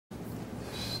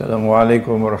Assalamu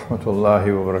alaikum wa rahmatullahi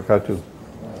wa barakatuh.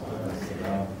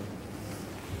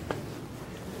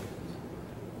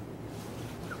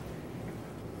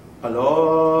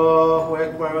 Allahu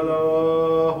Akbar,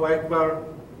 Allahu Akbar,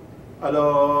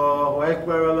 Allahu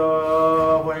Akbar,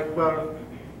 Allahu Akbar.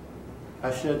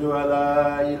 Ashhadu an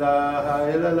la ilaha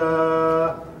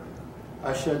illallah,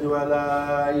 Ashhadu an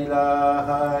la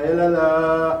ilaha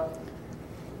illallah,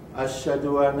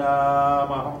 Ashhadu anna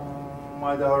Muhammadan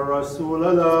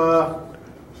Rasulullah,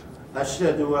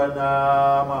 Ashhadu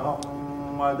anna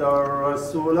Muhammadan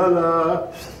Rasulullah.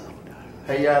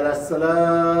 Hayya ala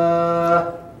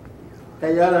salah,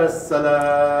 hayya ala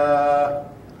salah,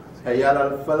 hayya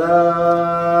ala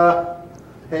falah,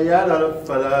 hayya ala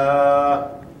falah.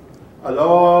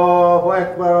 Allahu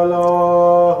Akbar,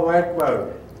 Allahu Akbar.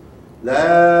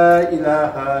 La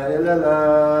ilaha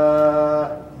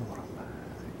illallah.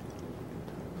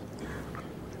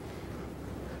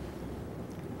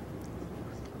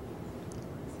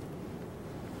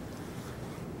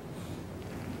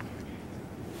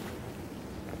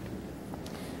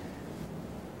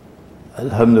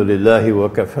 Alhamdulillahi wa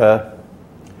kafa,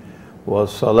 wa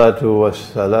salatu wa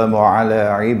salamu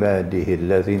ala ibadihi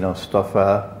alladhina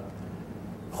astafa,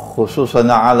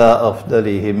 khususan ala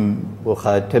afdalihim wa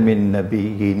khatamin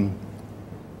nabiyyin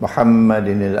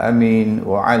Muhammadin al-amin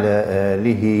wa ala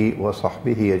alihi wa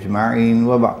sahbihi ajma'in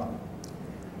wa ba'd.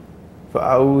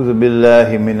 Fa'a'udhu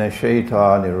billahi minash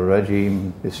shaitanir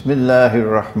rajim. Bismillahir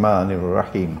rahmanir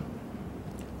rahim.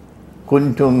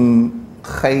 Kuntum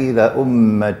khayra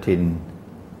ummatin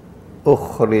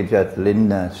ukhrijat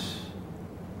linnas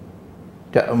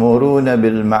ta'muruna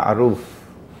bil ma'ruf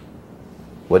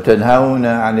wa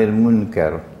tanhauna 'anil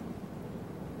munkar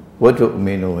wa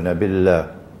tu'minuna billah.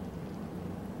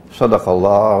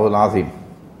 Sadaqallahul azim.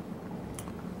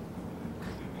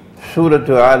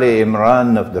 Surah Ali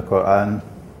Imran of the Quran,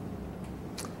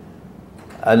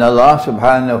 and Allah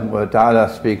subhanahu wa ta'ala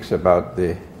speaks about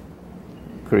the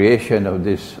creation of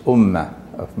this ummah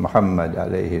of Muhammad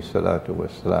alayhi salatu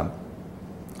wasalam.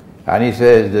 And he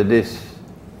says that this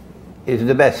is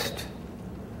the best.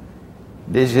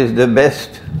 This is the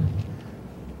best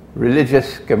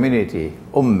religious community,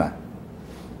 ummah,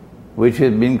 which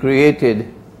has been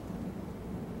created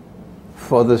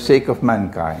for the sake of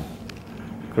mankind.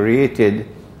 Created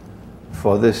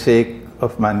for the sake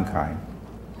of mankind.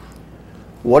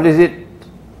 What is it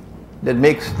that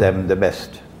makes them the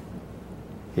best?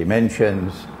 He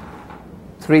mentions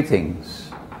three things.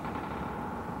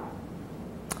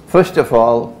 First of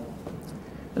all,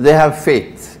 they have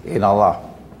faith in Allah.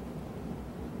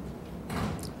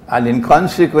 And in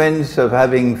consequence of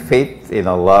having faith in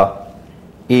Allah,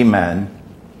 Iman,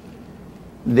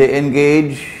 they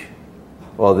engage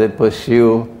or they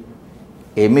pursue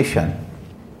a mission,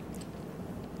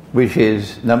 which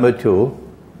is number 2,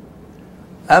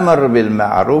 Amr bil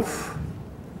Ma'ruf,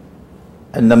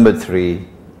 and number 3,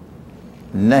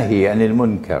 Nahi anil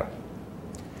Munkar.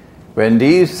 When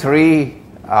these three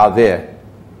are there,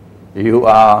 you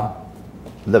are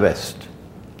the best.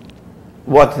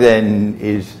 What then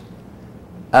is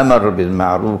Amr bil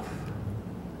Ma'ruf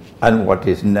and what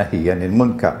is Nahi anil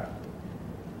Munkar?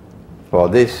 For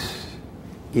this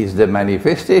is the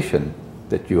manifestation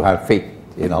that you have faith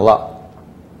in Allah.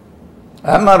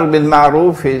 Amr bil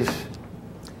Ma'ruf is,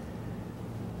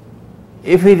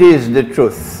 if it is the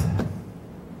truth,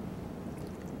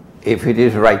 if it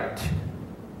is right,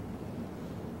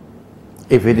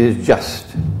 if it is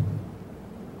just,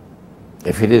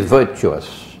 if it is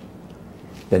virtuous,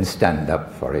 then stand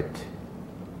up for it.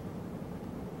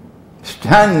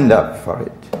 Stand up for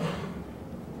it.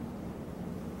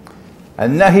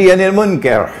 And Nahi anil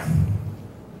Munkar,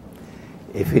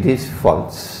 if it is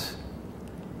false,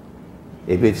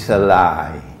 if it's a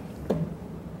lie,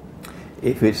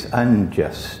 if it's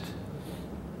unjust,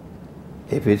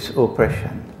 if it's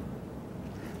oppression,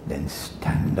 then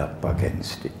stand up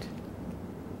against it.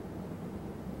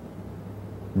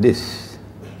 This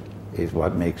is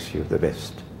what makes you the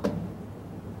best.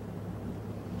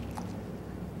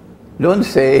 Don't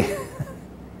say,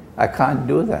 I can't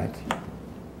do that.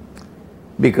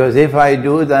 Because if I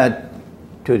do that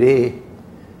today,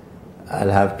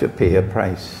 I'll have to pay a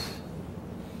price.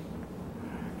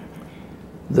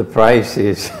 The price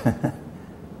is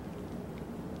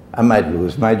I might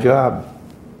lose my job.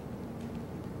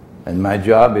 And my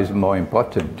job is more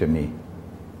important to me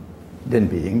than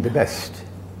being the best.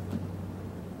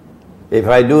 If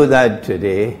I do that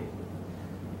today,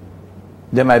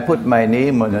 then I put my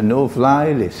name on a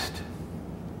no-fly list.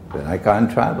 Then I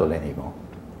can't travel anymore.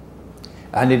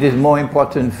 And it is more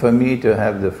important for me to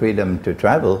have the freedom to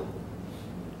travel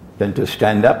than to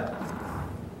stand up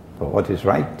for what is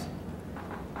right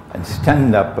and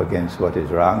stand up against what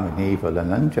is wrong and evil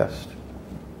and unjust.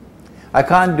 I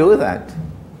can't do that,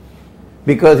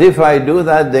 because if I do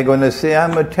that, they're going to say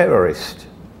I'm a terrorist.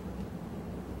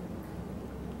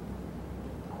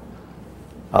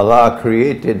 Allah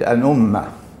created an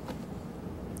ummah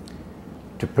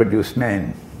to produce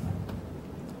men,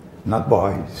 not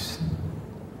boys.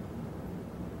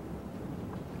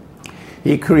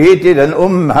 He created an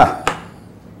ummah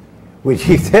which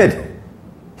he said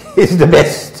is the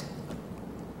best,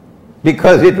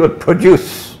 because it would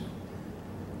produce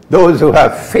those who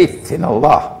have faith in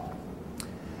Allah.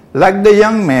 Like the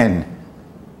young men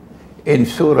in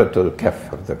Surah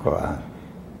Al-Kahf of the Quran,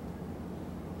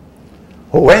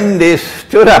 who when they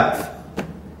stood up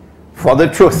for the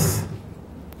truth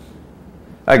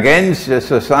against a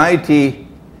society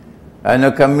and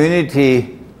a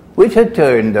community which had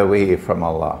turned away from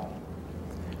Allah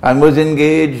and was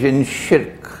engaged in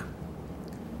shirk.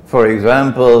 For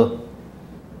example,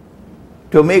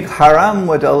 to make haram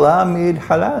what Allah made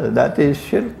halal, that is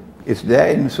shirk. It's there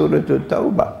in Surah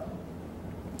At-Tawbah.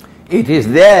 It is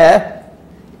there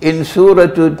in Surah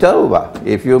At-Tawbah.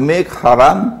 If you make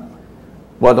haram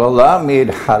what Allah made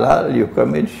halal, you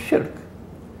commit shirk.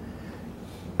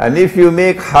 And if you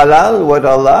make halal what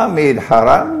Allah made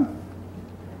haram,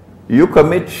 you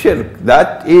commit shirk.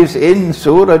 That is in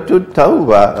Surah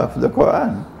At-Tawbah of the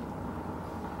Quran.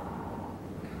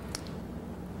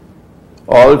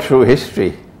 All through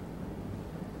history,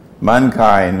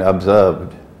 mankind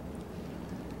observed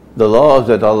the laws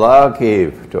that Allah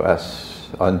gave to us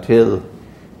until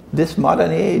this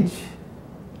modern age,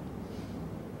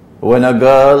 when a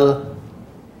girl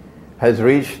has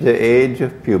reached the age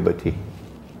of puberty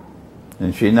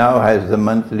and she now has the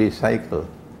monthly cycle.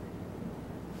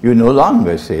 You no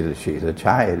longer say that she's a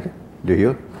child, do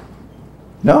you?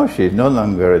 No, she's no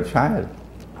longer a child.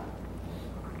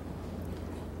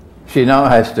 She now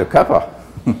has to cover.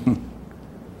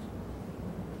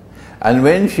 And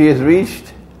when she has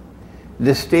reached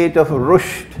the state of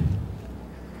rushd,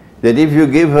 that if you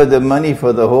give her the money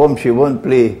for the home, she won't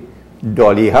play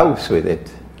dolly house with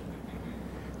it.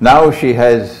 Now she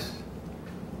has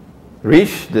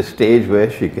reached the stage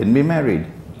where she can be married.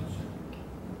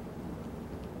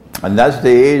 And that's the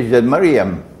age that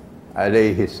Maryam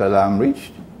alayhi salam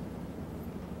reached,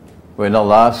 when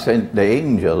Allah sent the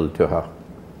angel to her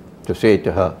to say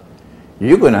to her,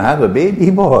 you're going to have a baby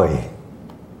boy.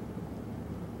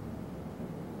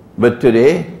 But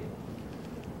today,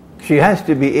 she has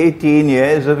to be 18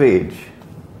 years of age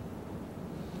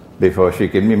before she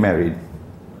can be married.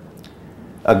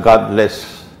 A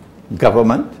godless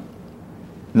government,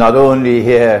 not only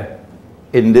here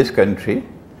in this country,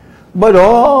 but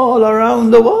all around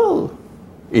the world,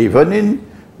 even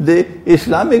in the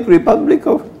Islamic Republic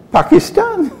of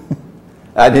Pakistan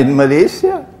and in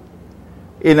Malaysia,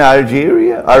 in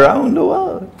Algeria, around the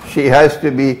world. She has to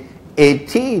be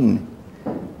 18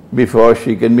 before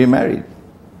she can be married.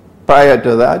 Prior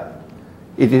to that,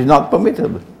 it is not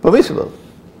permissible.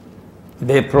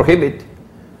 They prohibit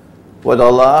what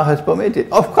Allah has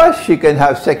permitted. Of course, she can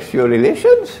have sexual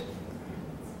relations.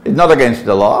 It's not against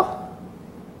the law.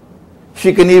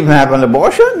 She can even have an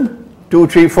abortion, 2,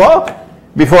 3, 4,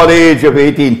 before the age of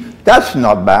 18. That's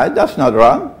not bad, that's not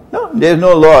wrong. No, there's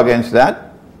no law against that.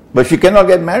 But she cannot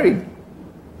get married.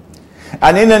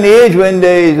 And in an age when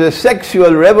there is a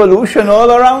sexual revolution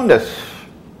all around us,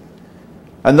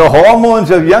 and the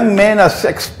hormones of young men are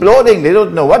exploding, they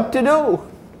don't know what to do.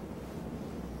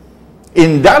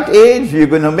 In that age, you're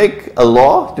going to make a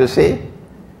law to say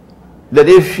that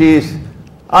if she's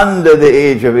under the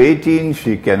age of 18,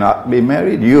 she cannot be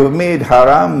married. You've made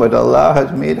haram what Allah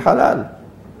has made halal.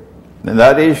 And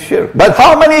that is shirk. But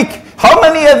how many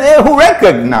are there who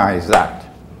recognize that?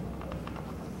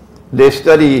 They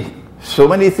study so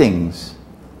many things,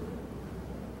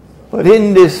 but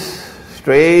in this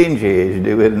strange age,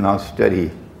 they will not study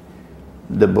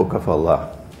the book of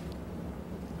Allah.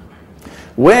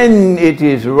 When it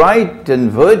is right and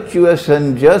virtuous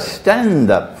and just, stand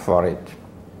up for it.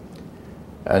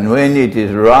 And when it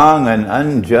is wrong and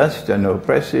unjust and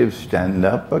oppressive, stand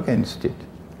up against it,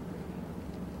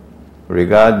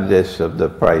 regardless of the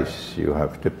price you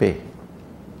have to pay.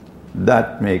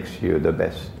 That makes you the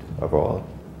best of all.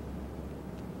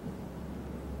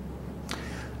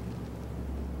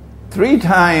 3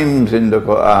 times in the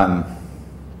Quran,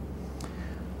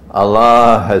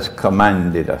 Allah has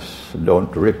commanded us,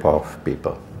 don't rip off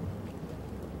people.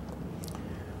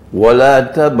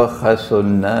 وَلَا تَبْخَسُوا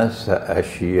النَّاسَ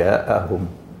أَشْيَاءَهُمْ.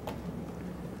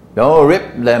 Don't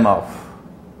rip them off.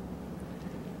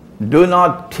 Do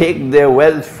not take their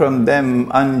wealth from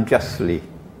them unjustly.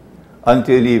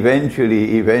 until eventually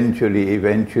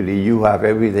you have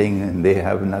everything and they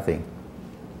have nothing.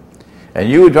 And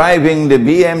you driving the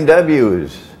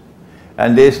BMWs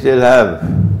and they still have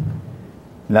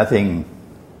nothing.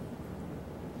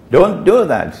 Don't do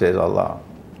that, says Allah.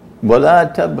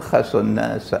 وَلَا تَبْخَسُ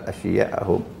النَّاسَ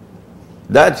أَشْيَاءَهُمْ.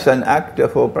 That's an act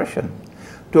of oppression.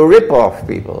 To rip off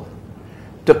people.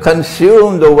 To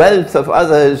consume the wealth of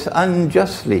others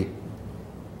unjustly.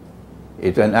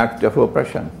 It's an act of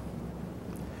oppression.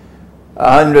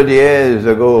 100 years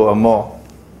ago or more,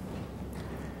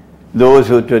 those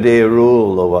who today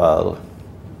rule the world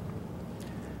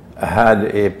had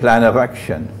a plan of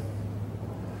action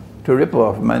to rip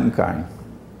off mankind.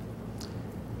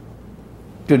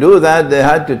 To do that, they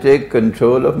had to take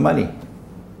control of money.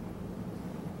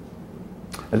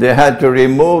 They had to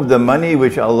remove the money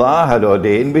which Allah had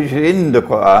ordained, which is in the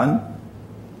Quran.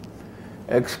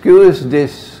 Excuse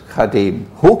this khatib,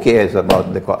 who cares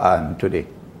about the Quran today?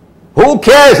 Who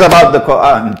cares about the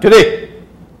Quran today?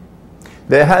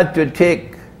 They had to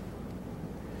take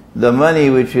the money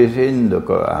which is in the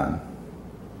Quran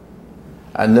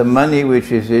and the money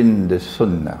which is in the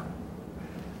Sunnah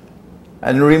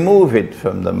and remove it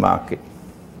from the market.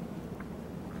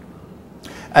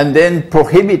 And then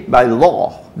prohibit by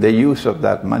law the use of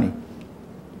that money.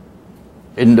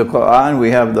 In the Quran we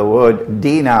have the word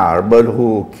dinar, but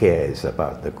who cares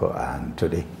about the Quran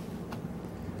today?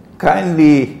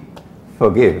 Kindly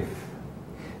forgive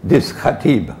this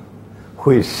khatib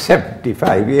who is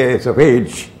 75 years of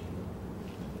age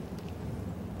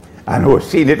and who has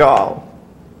seen it all.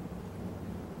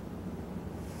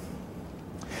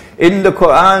 In the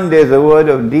Quran there's a word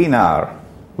of dinar,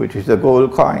 which is a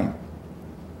gold coin.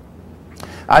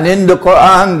 And in the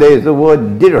Quran there is the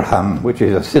word dirham, which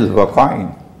is a silver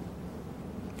coin.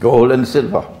 Gold and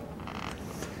silver.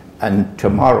 And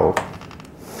tomorrow,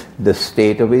 the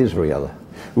state of Israel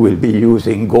will be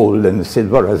using gold and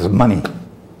silver as money.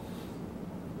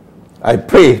 I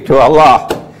pray to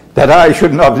Allah that I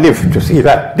should not live to see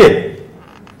that day.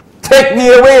 Take me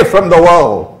away from the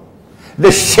world.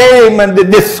 The shame and the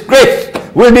disgrace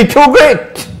will be too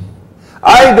great.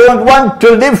 I don't want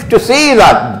to live to see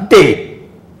that day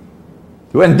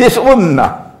when this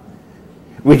ummah,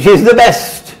 which is the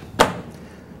best,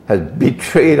 has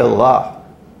betrayed Allah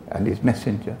and His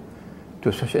Messenger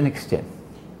to such an extent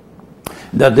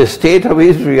that the state of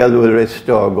Israel will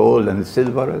restore gold and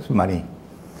silver as money,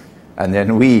 and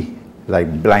then we,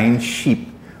 like blind sheep,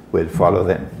 will follow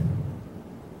them.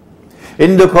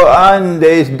 In the Quran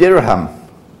there is dirham,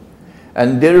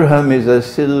 and dirham is a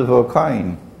silver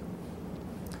coin.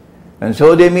 And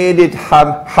so they made it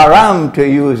haram to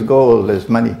use gold as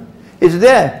money. It's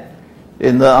there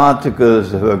in the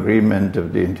Articles of Agreement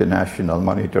of the International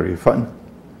Monetary Fund.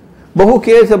 But who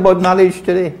cares about knowledge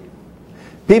today?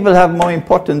 People have more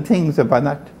important things about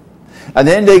that. And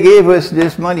then they gave us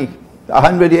this money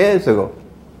 100 years ago.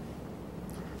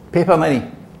 Paper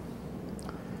money.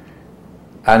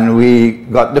 And we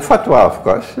got the fatwa, of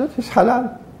course, that is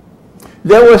halal.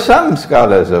 There were some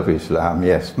scholars of Islam,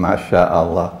 yes,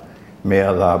 mashallah. May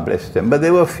Allah bless them. But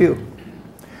there were few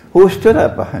who stood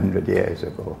up 100 years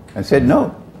ago and said,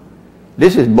 no,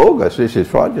 this is bogus, this is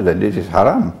fraudulent, this is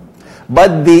haram.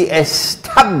 But the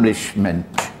establishment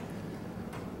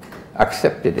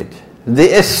accepted it. The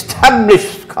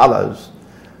established scholars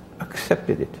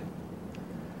accepted it.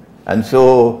 And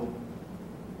so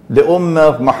the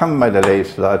ummah of Muhammad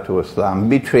ﷺ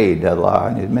betrayed Allah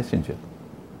and His Messenger.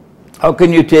 How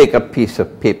can you take a piece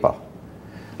of paper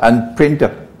and print a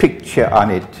picture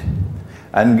on it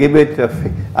and give it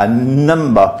a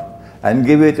number and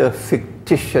give it a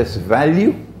fictitious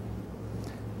value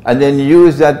and then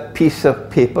use that piece of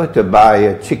paper to buy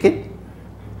a chicken?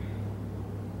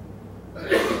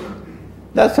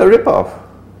 That's a rip-off.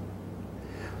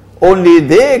 Only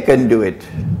they can do it.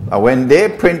 And when they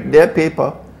print their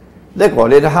paper, they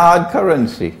call it hard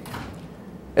currency.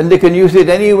 And they can use it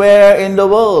anywhere in the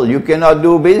world. You cannot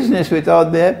do business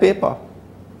without their paper.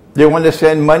 They want to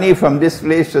send money from this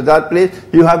place to that place,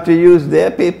 you have to use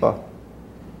their paper.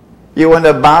 You want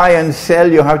to buy and sell,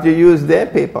 you have to use their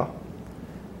paper.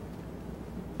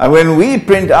 And when we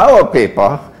print our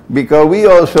paper, because we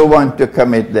also want to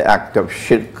commit the act of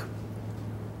shirk,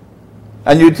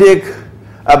 and you take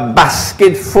a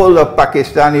basket full of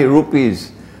Pakistani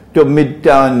rupees to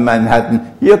Midtown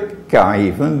Manhattan, you can't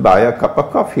even buy a cup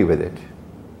of coffee with it.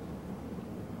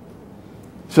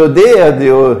 So they have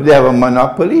a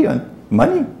monopoly on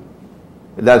money.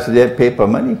 That's their paper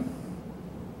money.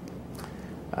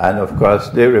 And of course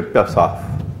they ripped us off.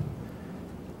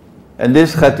 And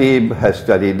this khatib has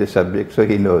studied the subject, so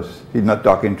he knows. He's not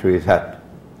talking through his hat.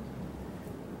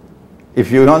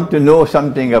 If you want to know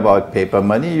something about paper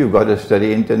money, you've got to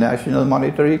study international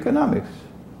monetary economics.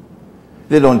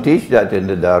 They don't teach that in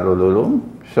the Darul Uloom.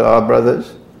 So our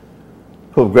brothers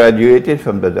who graduated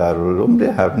from the Darul Uloom,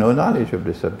 they have no knowledge of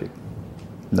the subject.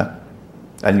 No.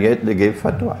 And yet they give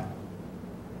fatwa.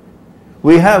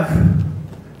 We have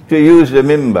to use the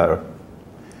mimbar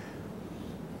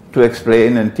to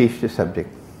explain and teach the subject,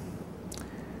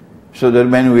 so that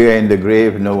when we are in the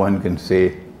grave, no one can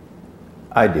say,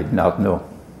 I did not know.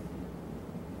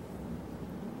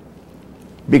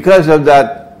 Because of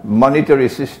that monetary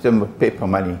system of paper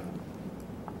money,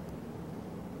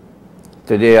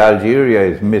 today Algeria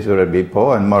is miserably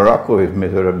poor, and Morocco is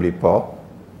miserably poor,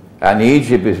 and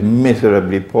Egypt is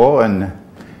miserably poor, and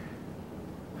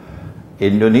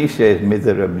Indonesia is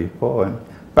miserably poor, and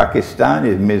Pakistan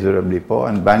is miserably poor,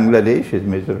 and Bangladesh is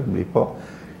miserably poor.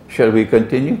 Shall we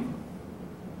continue?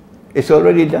 It's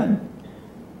already done.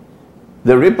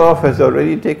 The rip-off has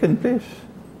already taken place.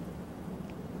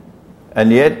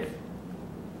 And yet,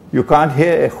 you can't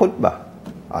hear a khutbah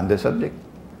on the subject.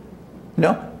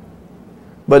 No.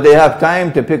 But they have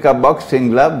time to pick up boxing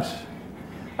gloves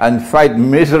and fight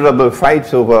miserable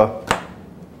fights over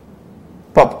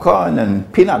popcorn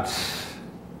and peanuts.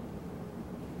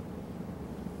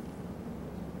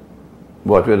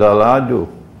 What will Allah do?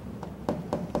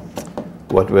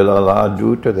 What will Allah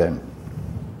do to them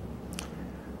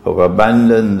who have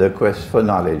abandoned the quest for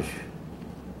knowledge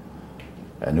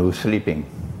and who are sleeping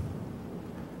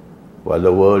while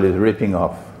the world is ripping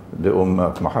off the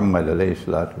Ummah of Muhammad alayhi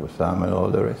salatu wasalam and all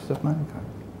the rest of mankind?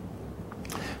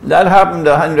 That happened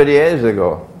 100 years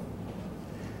ago,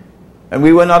 and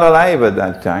we were not alive at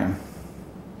that time.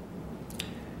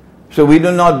 So we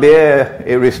do not bear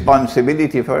a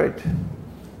responsibility for it.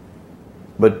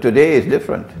 But today is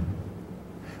different.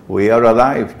 We are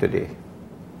alive today.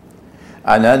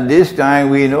 And at this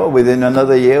time we know within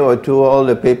another year or two all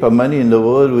the paper money in the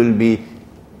world will be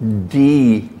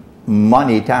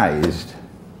demonetized.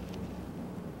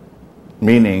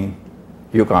 Meaning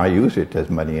you can't use it as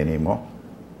money anymore.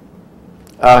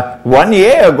 1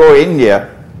 year ago India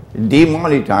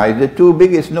demonetized the two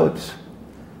biggest notes,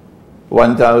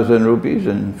 1,000 rupees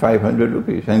and 500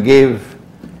 rupees, and gave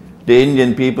the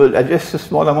Indian people just a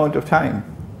small amount of time.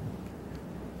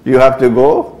 You have to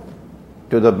go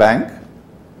to the bank,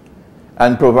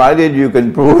 and provided you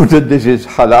can prove that this is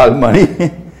halal money,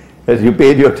 as you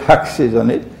paid your taxes on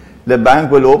it, the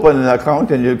bank will open an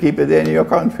account and you'll keep it there in your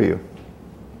account for you.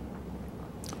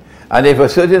 And if a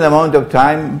certain amount of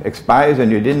time expires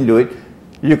and you didn't do it,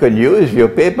 you can use your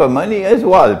paper money as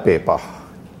wallpaper.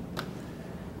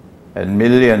 And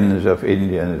millions of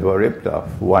Indians were ripped off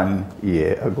 1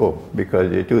 year ago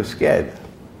because they're too scared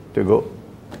to go.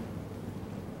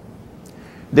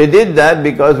 They did that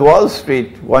because Wall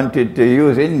Street wanted to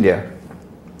use India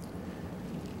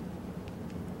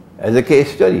as a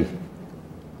case study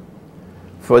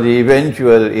for the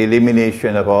eventual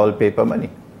elimination of all paper money,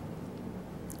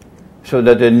 so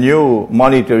that a new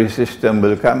monetary system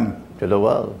will come to the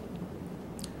world,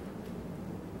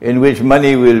 in which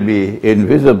money will be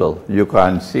invisible, you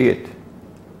can't see it.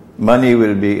 Money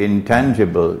will be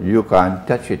intangible, you can't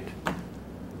touch it.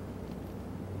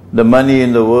 The money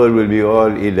in the world will be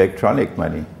all electronic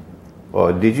money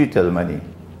or digital money.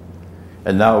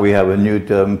 And now we have a new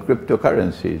term,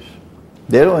 cryptocurrencies.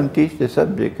 They don't teach the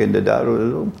subject in the Darul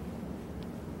Uloom.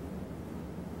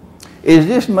 Is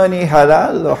this money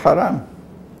halal or haram?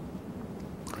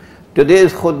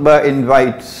 Today's khutbah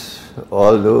invites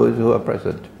all those who are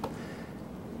present,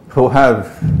 who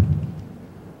have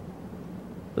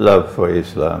love for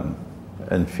Islam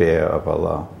and fear of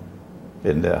Allah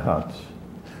in their hearts,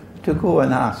 to go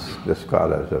and ask the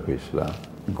scholars of Islam.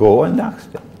 Go and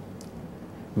ask them.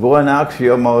 Go and ask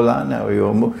your Maulana or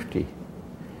your Mufti,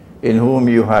 in whom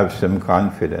you have some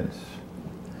confidence.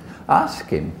 Ask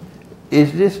him,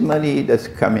 is this money that's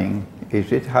coming,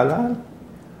 is it halal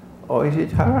or is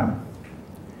it haram?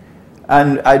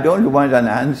 And I don't want an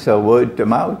answer word to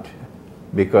mouth,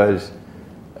 because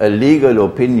a legal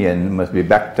opinion must be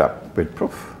backed up with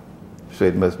proof. So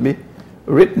it must be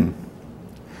written.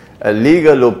 A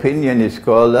legal opinion is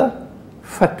called a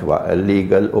fatwa, a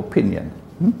legal opinion.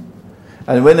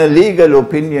 And when a legal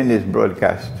opinion is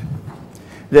broadcast,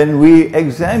 then we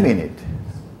examine it.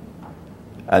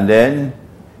 And then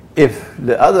if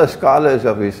the other scholars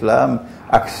of Islam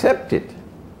accept it,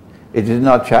 it is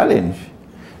not challenged,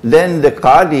 then the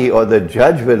qadi or the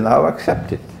judge will now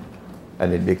accept it,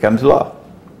 and it becomes law.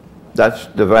 That's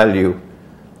the value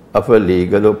of a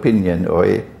legal opinion or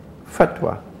a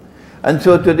fatwa. And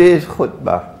so today's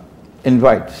khutbah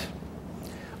invites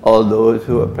all those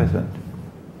who are present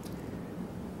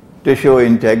to show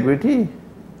integrity,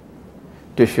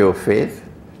 to show faith,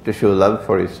 to show love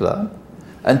for Islam,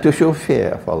 and to show fear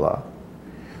of Allah.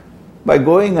 By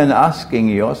going and asking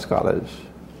your scholars,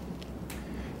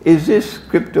 is this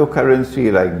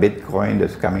cryptocurrency like Bitcoin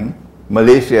that's coming?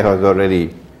 Malaysia has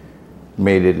already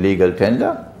made it legal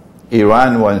tender.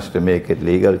 Iran wants to make it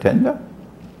legal tender.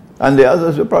 And the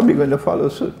others are probably going to follow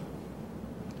suit.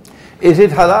 Is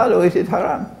it halal or is it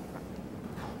haram?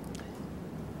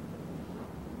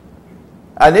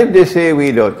 And if they say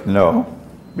we don't know,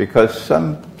 because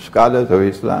some scholars of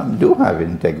Islam do have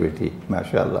integrity,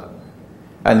 mashallah.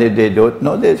 And if they don't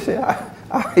know, they say,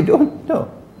 I don't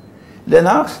know. Then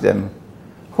ask them,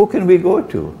 who can we go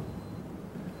to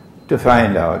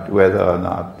find out whether or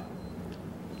not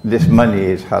this money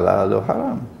is halal or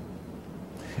haram?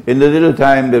 In the little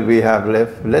time that we have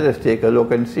left, let us take a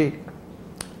look and see.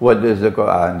 What does the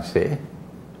Quran say?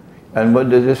 And what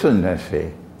does the Sunnah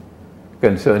say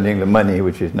concerning the money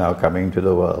which is now coming to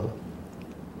the world?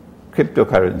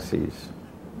 Cryptocurrencies,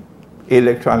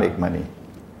 electronic money,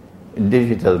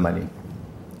 digital money.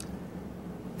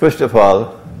 First of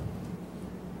all,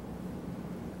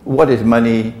 what is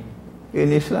money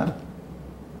in Islam?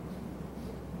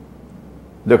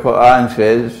 The Quran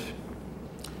says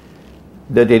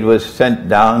that it was sent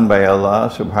down by Allah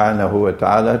subhanahu wa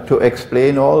ta'ala to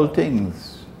explain all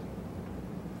things.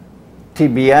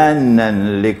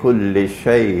 Tibyanan likulli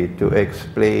shay, to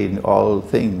explain all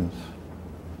things.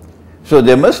 So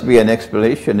there must be an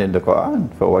explanation in the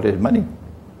Quran for what is money.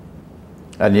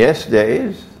 And yes, there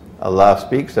is. Allah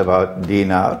speaks about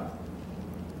dinar,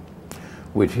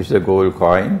 which is a gold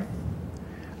coin.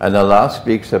 And Allah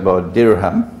speaks about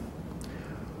dirham,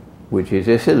 which is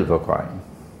a silver coin.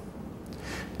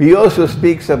 He also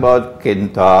speaks about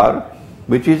qintar,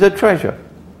 which is a treasure,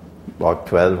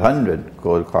 about 1,200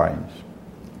 gold coins.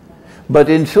 But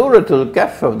in Surah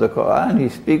Al-Kahf of the Quran, he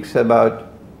speaks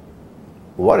about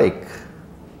Warik.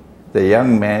 The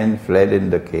young men fled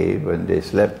in the cave and they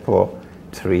slept for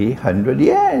 300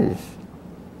 years.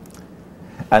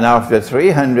 And after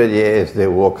 300 years, they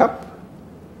woke up.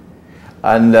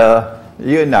 And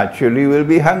you naturally will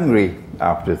be hungry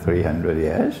after 300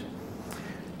 years.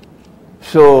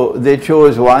 So they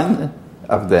chose one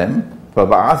of them.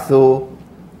 فَبَعَثُوا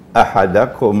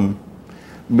أَحَدَكُمْ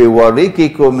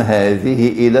بِوَرِكِكُمْ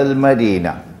هَذِهِ إِلَى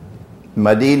الْمَدِينَةِ.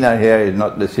 Medina here is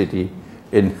not the city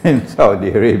in Saudi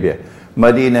Arabia.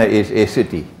 Medina is a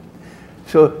city.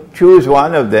 So choose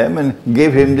one of them and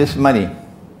give him this money.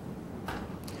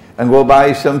 And go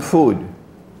buy some food.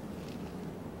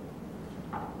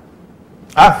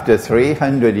 After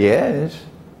 300 years,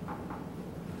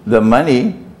 the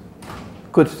money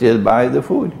could still buy the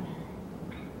food.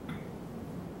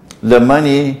 The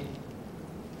money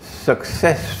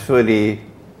successfully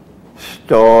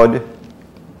stored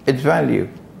its value.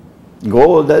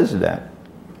 Gold does that.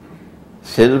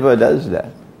 Silver does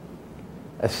that.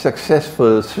 A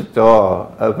successful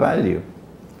store of value.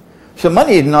 So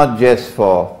money is not just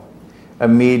for a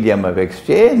medium of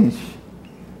exchange.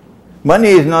 Money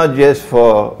is not just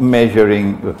for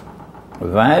measuring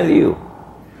value.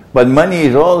 But money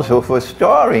is also for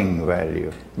storing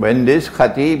value. When this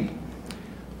Khatib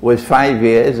was 5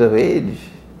 years of age,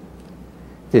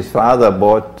 his father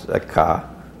bought a car,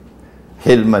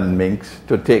 Hillman Minx,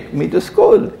 to take me to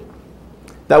school.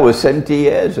 That was 70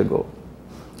 years ago.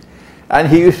 And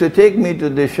he used to take me to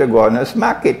the Shaguanas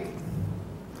market.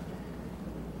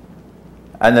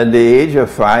 And at the age of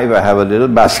 5, I have a little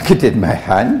basket in my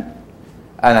hand.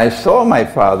 And I saw my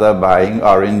father buying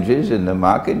oranges in the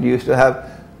market. He used to have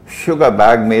sugar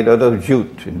bag made out of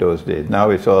jute in those days. Now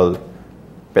it's all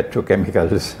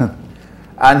petrochemicals.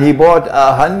 And he bought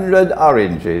 100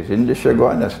 oranges in the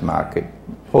Shaguanas market,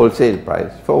 wholesale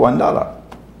price, for $1.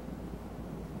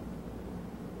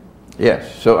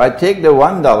 Yes, so I take the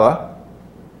 $1,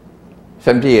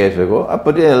 70 years ago, I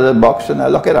put it in a little box and I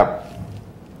lock it up.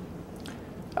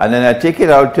 And then I take it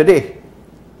out today.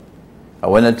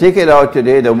 And when I take it out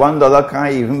today, the $1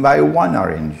 can't even buy one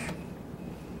orange.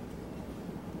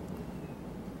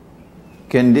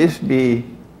 Can this be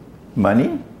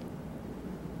money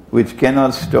which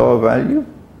cannot store value?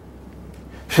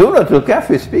 Surah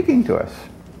Al-Kahf is speaking to us.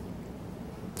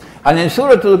 And in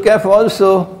Surah Al-Kahf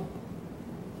also,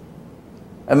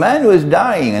 a man was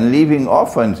dying and leaving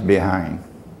orphans behind.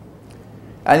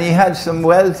 And he had some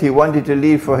wealth he wanted to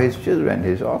leave for his children,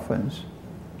 his orphans.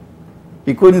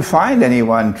 He couldn't find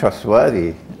anyone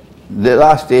trustworthy. The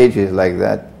last stage is like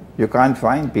that. You can't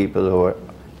find people who are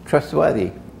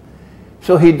trustworthy.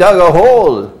 So he dug a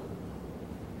hole.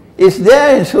 It's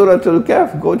there in Surah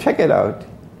Al-Kahf. Go check it out.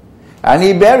 And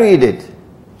he buried it.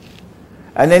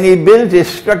 And then he built a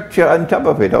structure on top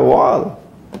of it, a wall.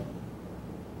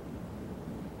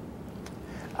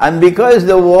 And because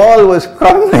the wall was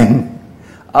crumbling,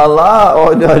 Allah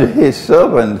ordered his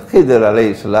servant Khidr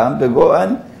alayhi salam to go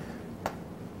and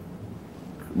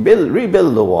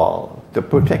rebuild the wall to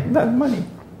protect that money.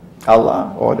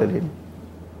 Allah ordered him.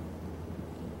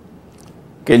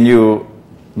 Can you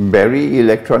bury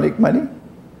electronic money?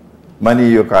 Money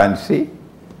you can't see?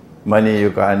 Money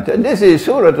you can't tell. This is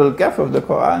Surah Al-Kahf of the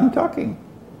Quran talking.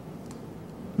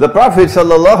 The Prophet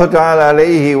sallallahu ta'ala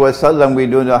alayhi wa sallam, we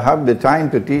do not have the time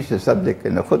to teach the subject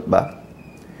in the khutbah.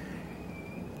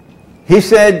 He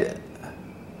said,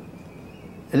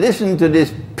 listen to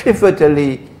this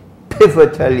pivotally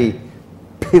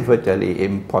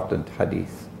important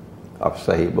hadith of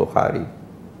Sahih Bukhari.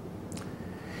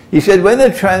 He said, when a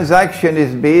transaction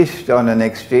is based on an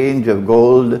exchange of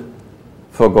gold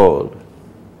for gold,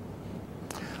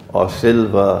 or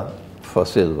silver for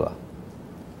silver,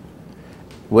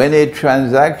 when a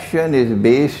transaction is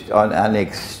based on an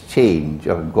exchange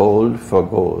of gold for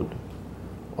gold,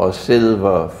 or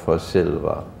silver for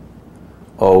silver,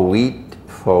 or wheat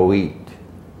for wheat,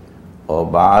 or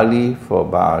barley for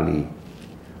barley,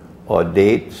 or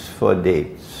dates for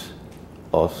dates,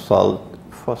 or salt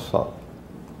for salt.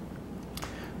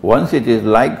 Once it is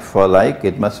like for like,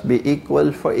 it must be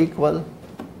equal for equal,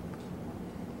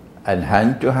 and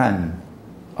hand to hand.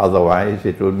 Otherwise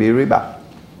it will be riba.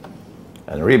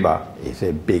 And riba is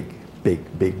a big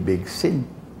sin.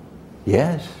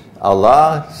 Yes,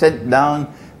 Allah sent down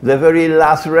the very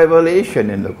last revelation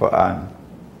in the Quran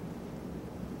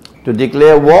to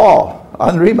declare war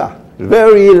on riba.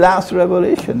 Very last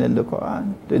revelation in the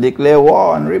Quran to declare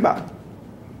war on riba.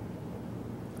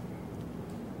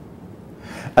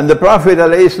 And the Prophet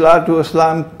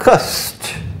ﷺ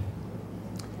cursed.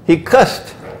 He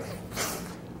cursed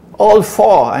all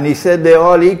four, and he said they're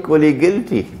all equally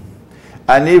guilty.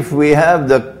 And if we have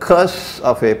the curse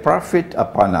of a prophet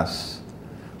upon us,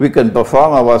 we can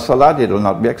perform our salat, it will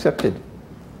not be accepted.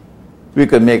 We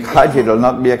can make hajj, it will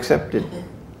not be accepted.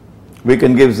 We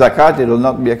can give zakat, it will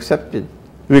not be accepted.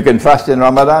 We can fast in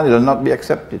Ramadan, it will not be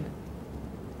accepted.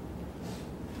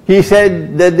 He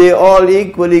said that they're all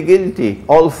equally guilty,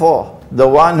 all four. The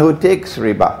one who takes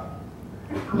riba,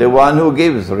 the one who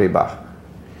gives riba,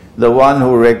 the one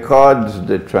who records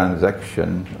the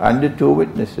transaction, and the two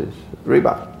witnesses,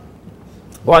 riba.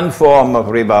 One form of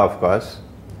riba, of course,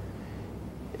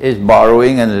 is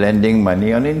borrowing and lending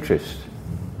money on interest.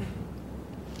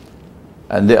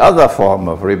 And the other form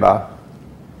of riba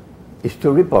is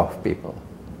to rip off people.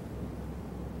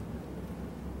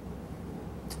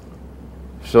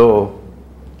 So,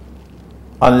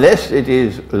 unless it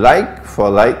is like for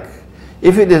like,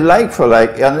 if it is like for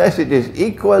like, unless it is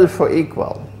equal for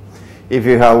equal, if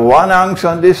you have 1 ounce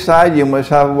on this side, you must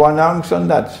have 1 ounce on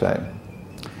that side.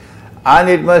 And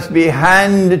it must be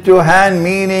hand to hand,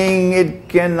 meaning it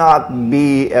cannot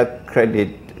be a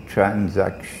credit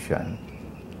transaction.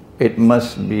 It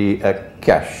must be a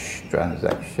cash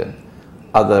transaction.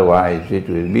 Otherwise it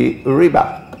will be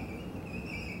riba.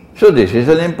 So this is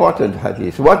an important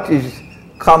hadith. What is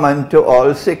common to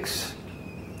all 6?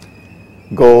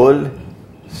 Gold,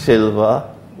 silver,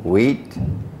 wheat,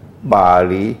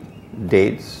 barley,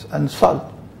 dates and salt.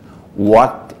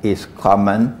 What is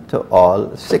common to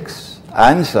all 6?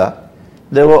 Answer,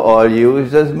 they were all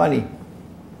used as money.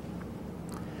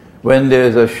 When there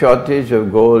is a shortage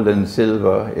of gold and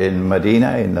silver in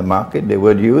Medina, in the market, they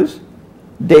would use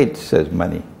dates as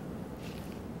money.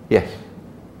 Yes.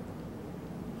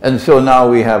 And so now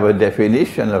we have a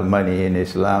definition of money in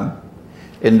Islam,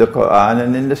 in the Quran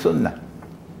and in the Sunnah.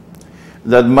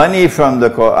 That money from the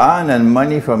Quran and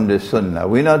money from the Sunnah,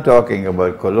 we're not talking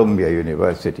about Columbia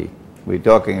University, we're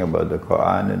talking about the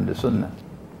Quran and the Sunnah,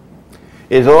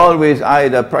 is always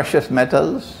either precious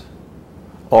metals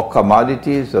or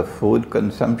commodities of food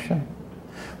consumption,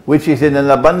 which is in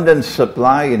an abundant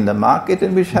supply in the market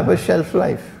and which have a shelf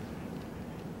life.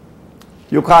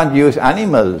 You can't use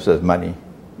animals as money,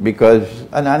 because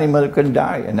an animal can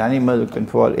die, an animal can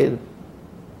fall ill.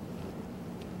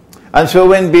 And so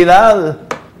when Bilal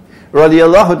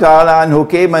radiallahu ta'ala anhu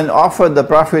came and offered the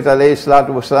Prophet alayhi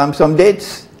salatu wasalam some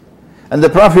dates, and the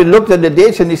Prophet looked at the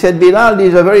dates and he said, Bilal,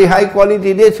 these are very high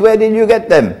quality dates, where did you get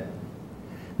them?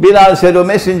 Bilal said, O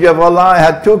Messenger of Allah, I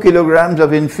had 2 kilograms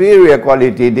of inferior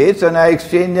quality dates and I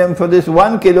exchanged them for this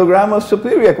 1 kilogram of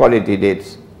superior quality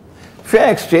dates.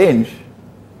 Fair exchange.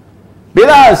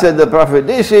 Bilal, said the Prophet,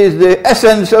 this is the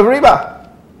essence of riba,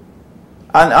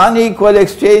 an unequal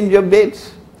exchange of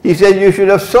dates. He said, you should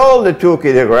have sold the 2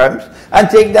 kilograms and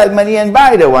take that money and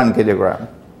buy the 1 kilogram.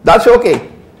 That's okay.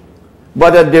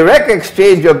 But a direct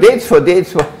exchange of dates for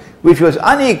dates, which was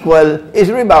unequal, is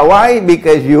riba. Why?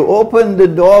 Because you open the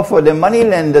door for the money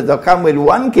lender to come with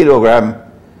 1 kilogram,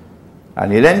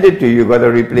 and he lend it to you, you've got to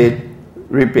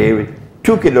repay with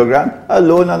 2 kilograms, a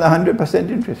loan on 100%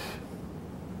 interest.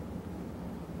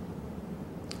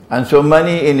 And so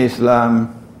money in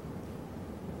Islam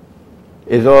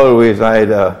is always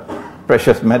either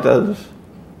precious metals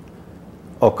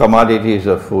or commodities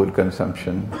of food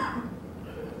consumption,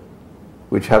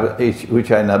 which are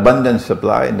in abundant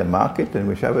supply in the market and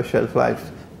which have a shelf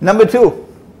life. Number two,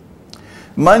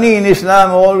 money in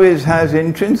Islam always has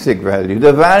intrinsic value.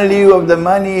 The value of the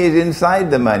money is inside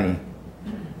the money.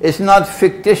 It's not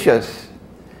fictitious.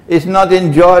 It's not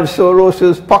in George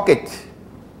Soros's pocket.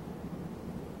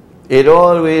 It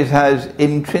always has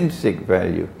intrinsic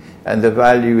value, and the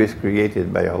value is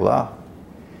created by Allah.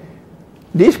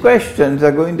 These questions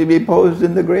are going to be posed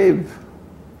in the grave,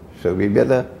 so we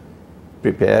better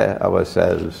prepare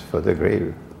ourselves for the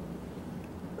grave.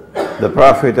 The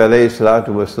Prophet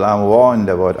ﷺ warned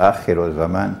about Akhir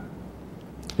Zaman.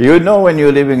 You know when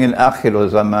you're living in Akhir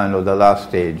Zaman, or the last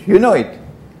stage. You know it,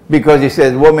 because he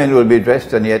says women will be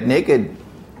dressed and yet naked.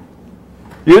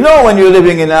 You know when you're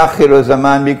living in Akhir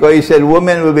Zaman, because he said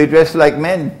women will be dressed like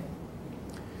men,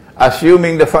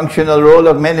 assuming the functional role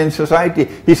of men in society.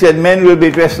 He said men will be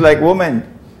dressed like women,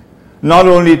 not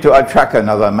only to attract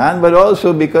another man, but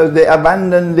also because they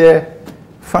abandon their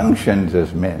functions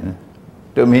as men,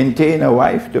 to maintain a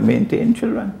wife, to maintain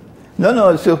children.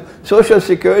 No, so social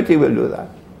security will do that.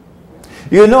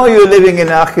 You know you're living in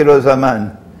Akhir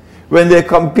Zaman when they're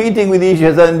competing with each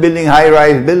other and building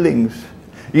high-rise buildings.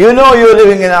 You know you're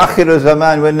living in Akhir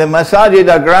Zaman when the masajid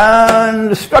are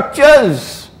grand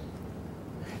structures.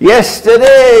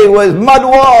 Yesterday was mud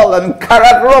wall and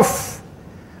karat roof,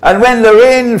 and when the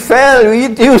rain fell,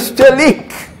 it used to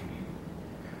leak.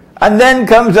 And then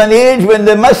comes an age when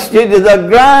the masjid is a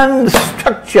grand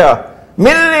structure,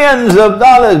 millions of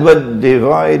dollars, but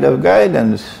devoid of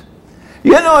guidance.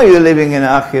 You know you're living in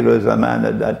Akhir Zaman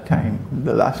at that time,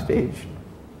 the last stage.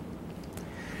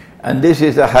 And this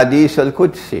is a Hadith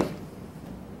al-Qudsi.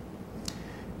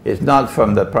 It's not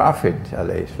from the Prophet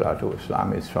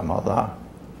ﷺ, it's from Allah.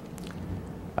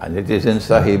 And it is in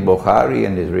Sahih Bukhari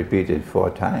and is repeated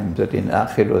 4 times that in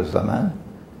Akhir Zaman,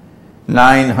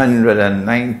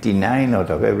 999 out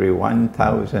of every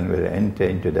 1,000 will enter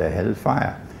into the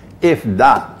hellfire. If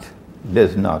that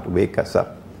does not wake us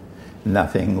up,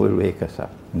 nothing will wake us up.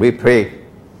 We pray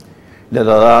that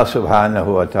Allah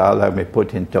subhanahu wa ta'ala may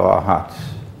put into our hearts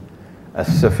a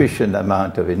sufficient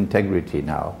amount of integrity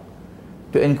now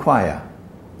to inquire,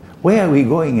 where are we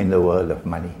going in the world of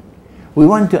money? We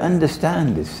want to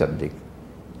understand this subject,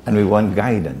 and we want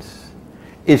guidance.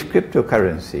 Is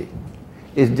cryptocurrency,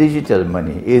 is digital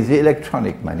money, is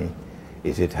electronic money,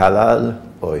 is it halal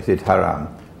or is it haram?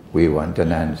 We want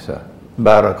an answer.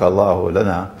 Barakallahu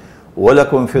lana wa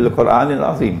lakum fil Qur'an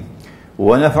al-azim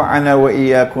wa nafa'ana wa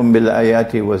iyyakum bil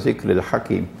ayati wa zikr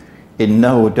al-hakim.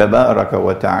 إنه تبارك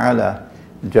وتعالى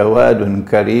جواد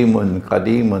كريم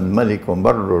قديم ملك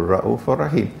بر رؤوف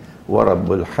رحيم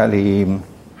ورب الحليم.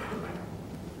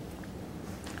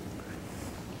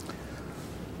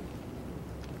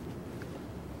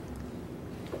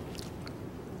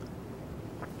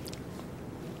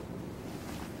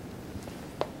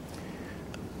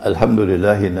 الحمد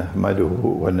لله نحمده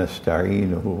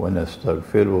ونستعينه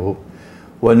ونستغفره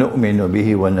ونؤمن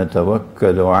به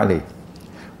ونتوكل عليه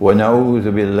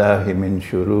ونعوذ بالله من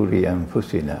شرور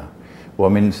أنفسنا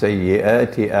ومن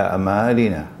سيئات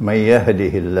أعمالنا من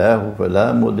يهده الله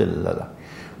فلا مضل له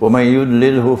ومن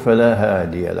يضلله فلا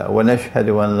هادي له ونشهد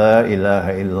أن لا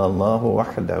إله إلا الله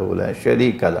وحده لا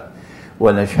شريك له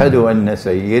ونشهد أن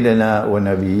سيدنا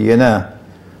ونبينا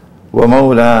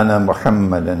ومولانا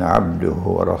محمدا عبده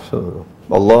ورسوله.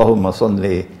 اللهم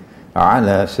صل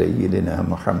على سيدنا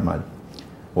محمد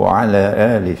وعلى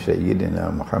آل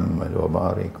سيدنا محمد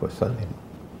وبارك وسلم.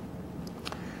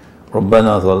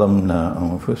 ربنا ظلمنا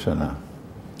أنفسنا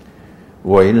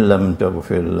وإن لم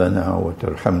تغفر لنا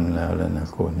وترحمنا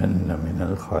لنكونن من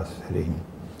الخاسرين.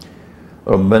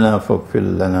 ربنا فاغفر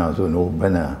لنا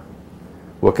ذنوبنا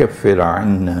وكفر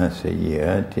عنا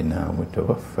سيئاتنا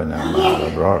وتوفنا مع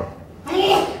الأبرار.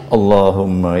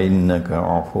 اللهم إنك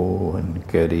عفو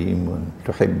كريم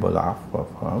تحب العفو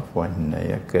فاعف عنا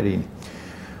يا كريم.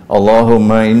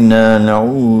 اللهم إنا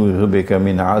نعوذ بك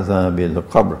من عذاب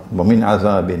القبر ومن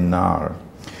عذاب النار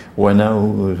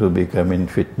ونعوذ بك من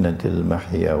فتنة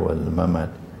المحيا والممات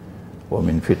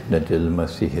ومن فتنة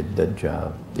المسيح الدجال.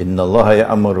 إن الله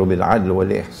يأمر بالعدل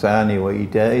والإحسان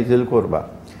وإيتاء ذي القربى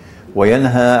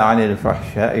وينهى عن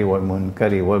الفحشاء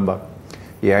والمنكر والبغي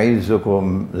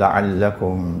يعظكم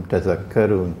لعلكم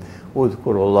تذكرون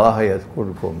اذكروا الله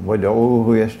يذكركم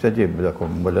وادعوه يستجب لكم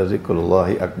ولذكر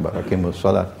الله أكبر. أقيموا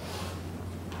الصلاة.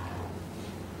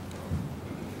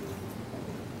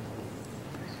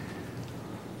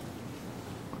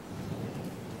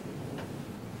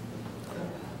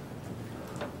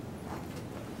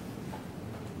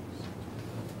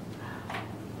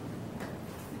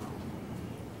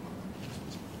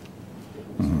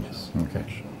 Okay.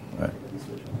 Right.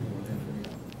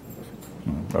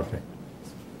 Okay.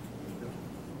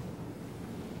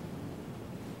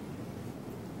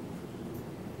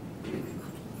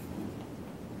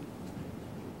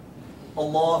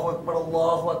 الله أكبر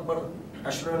الله أكبر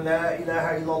أشهد أن لا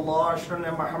إله إلا الله أشهد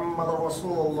أن محمد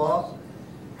رسول الله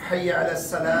حي على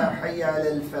الصلاة حي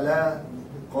على الفلاح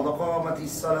قد قامت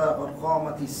الصلاة قد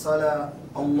قامت الصلاة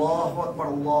الله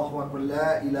أكبر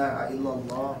لا إله إلا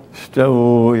الله.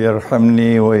 استووا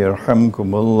يرحمني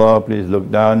ويرحمكم Allah. Please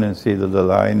look down and see that the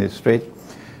line is straight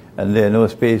and there are no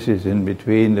spaces in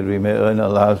between, that we may earn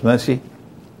Allah's mercy.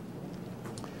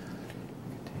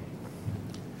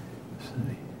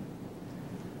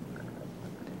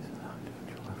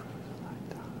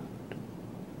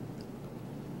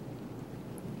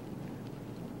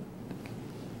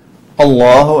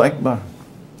 Allahu Akbar.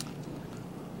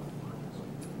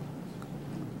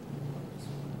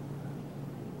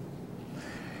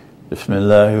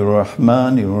 Bismillahir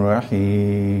Rahmanir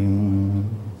Rahim.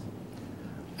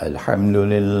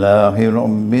 Alhamdulillahi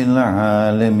Rabbil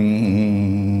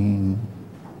Alameen.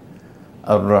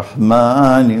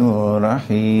 Ar-Rahmanir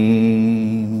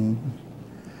Rahim.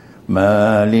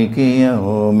 Maliki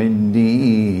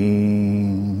Yawmiddin.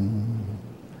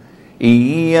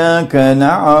 إياك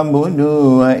نعبد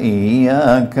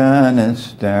وإياك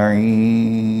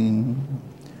نستعين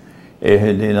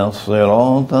اهدنا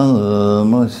الصراط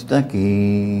المستقيم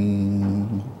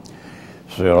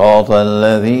صراط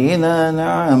الذين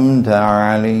أنعمت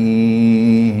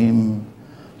عليهم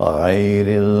غير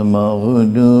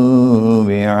المغضوب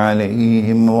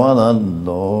عليهم ولا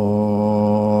الضالين.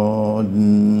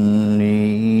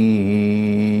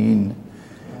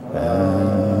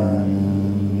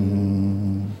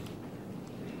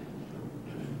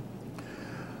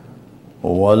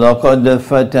 ولقد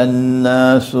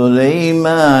فتنا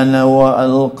سليمان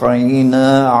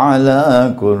وألقينا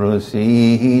على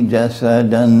كرسيه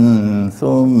جسدا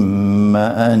ثم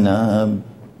أناب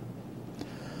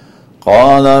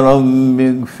قال رب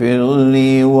اغفر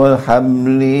لي وهب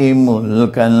لي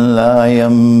ملكا لا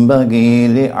ينبغي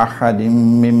لأحد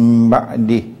من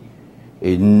بعده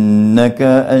إنك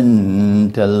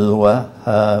أنت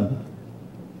الوهاب.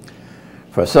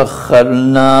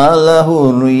 فسخرنا له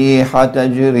الريح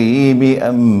تجري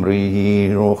بأمره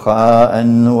رخاء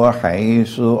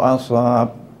وحيث أصاب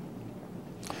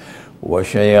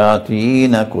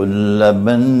وشياطين كل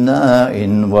بناء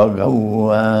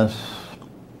وغواص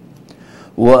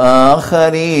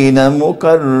وآخرين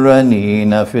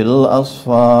مقرنين في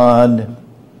الأصفاد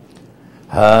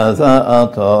هذا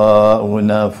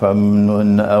عطاؤنا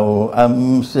فامنن أو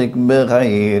أمسك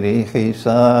بغير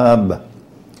حساب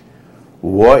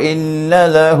وإن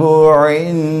له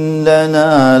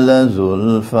عندنا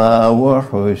لزلفى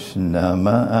وحسن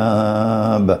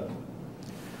مآب.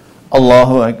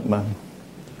 الله أكبر.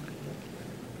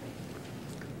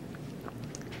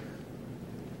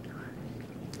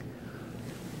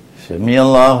 سمع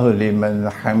الله لمن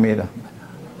حمده.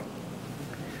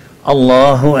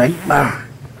 الله أكبر.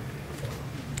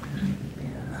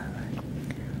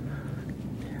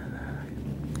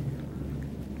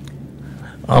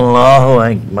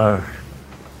 الله أكبر.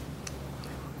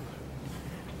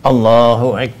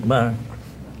 الله أكبر.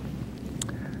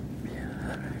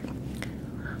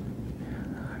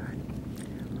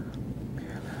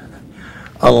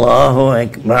 الله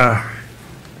أكبر.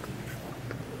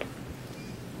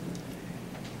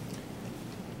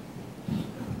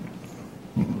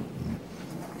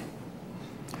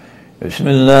 بسم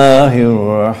الله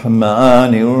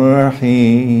الرحمن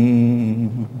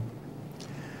الرحيم.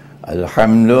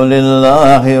 الحمد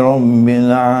لله رب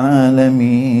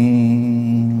العالمين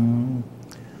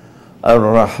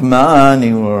الرحمن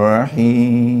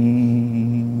الرحيم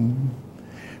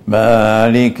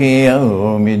مالك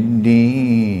يوم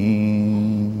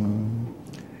الدين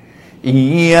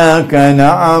إياك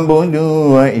نعبد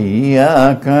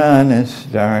وإياك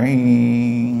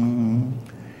نستعين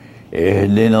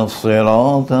اهدنا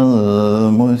الصراط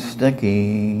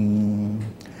المستقيم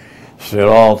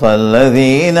صراط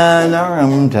الذين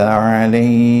أنعمت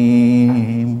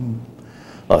عليهم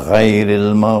غير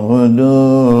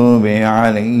المغضوب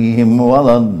عليهم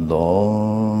ولا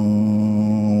الضالين.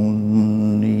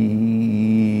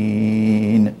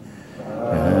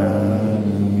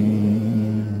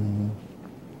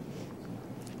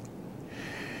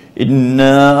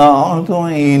 إنا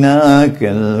أعطيناك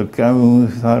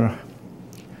الكوثر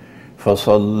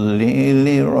فصل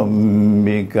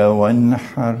لربك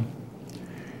وانحر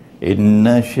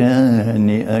إن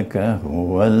شانئك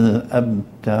هو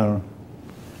الأبتر.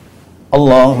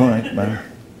 Allahu Akbar.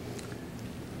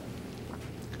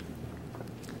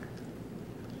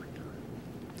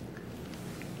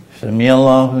 Sami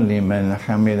Allahu liman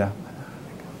hamidah.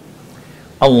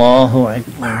 Allahu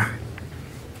Akbar.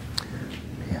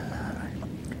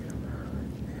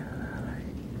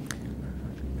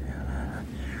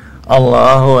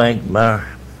 Allahu Akbar.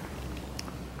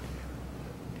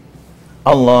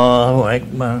 Allahu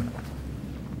Akbar.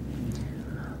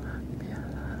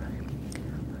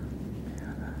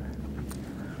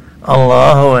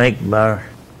 Allahu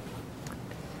Akbar.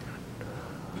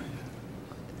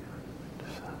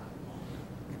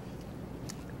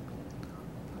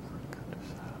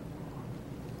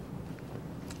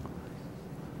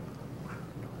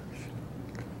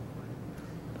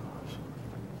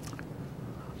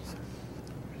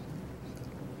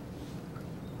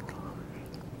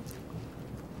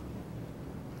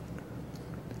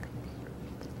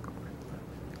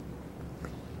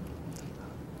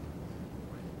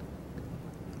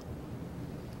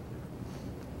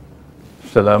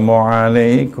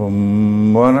 Assalamualaikum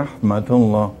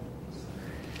warahmatullah.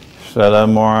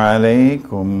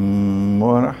 Assalamualaikum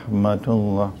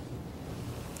warahmatullah.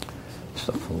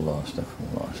 Astaghfirullah,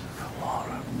 astaghfirullah,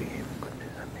 astaghfirullah. Rabbi kulli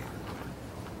dhanbin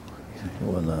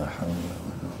wa la hawla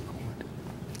wa la quwwata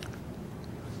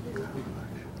illa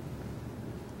billah.